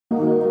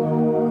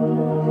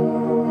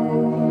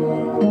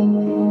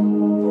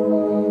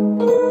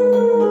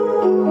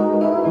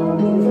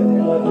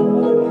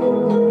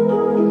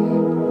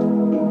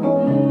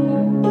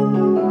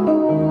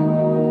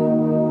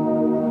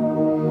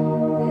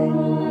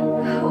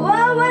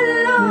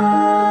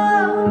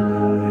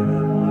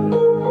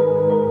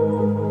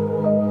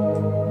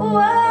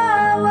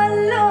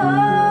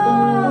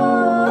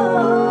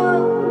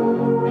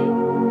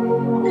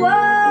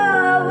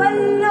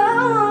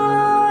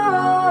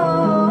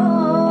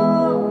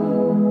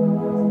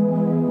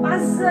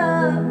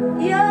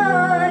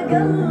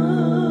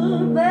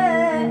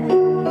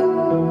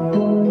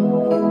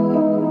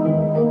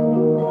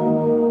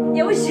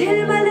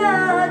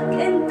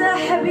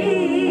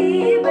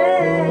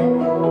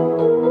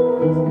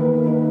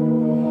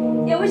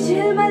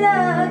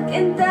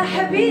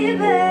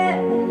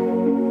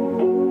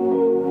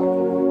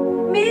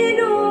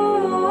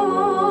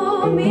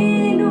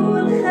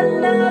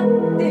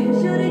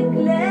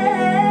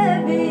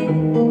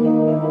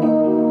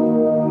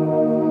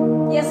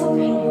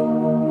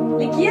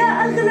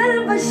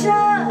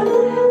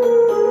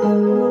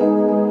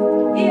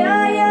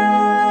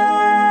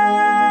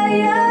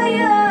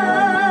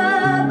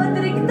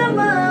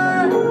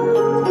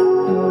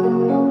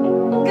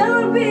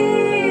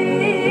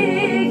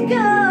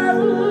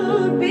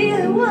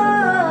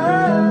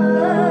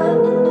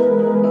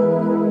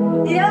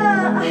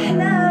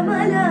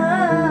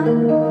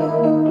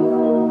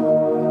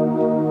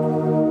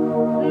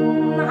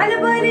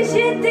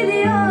جيت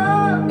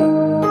اليوم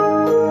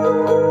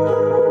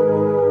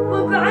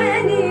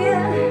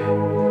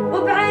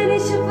وبعيني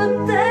شفت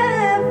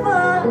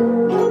طيفة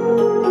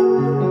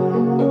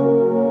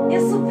يا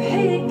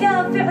صبحي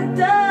كافي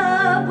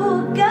عتاب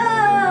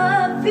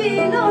وكافي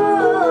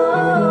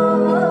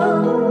لوم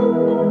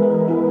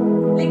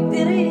لك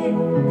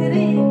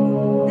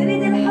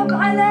تريد الحب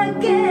على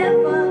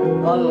كيفك.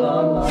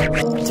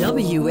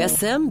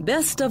 WSM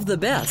Best of the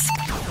Best.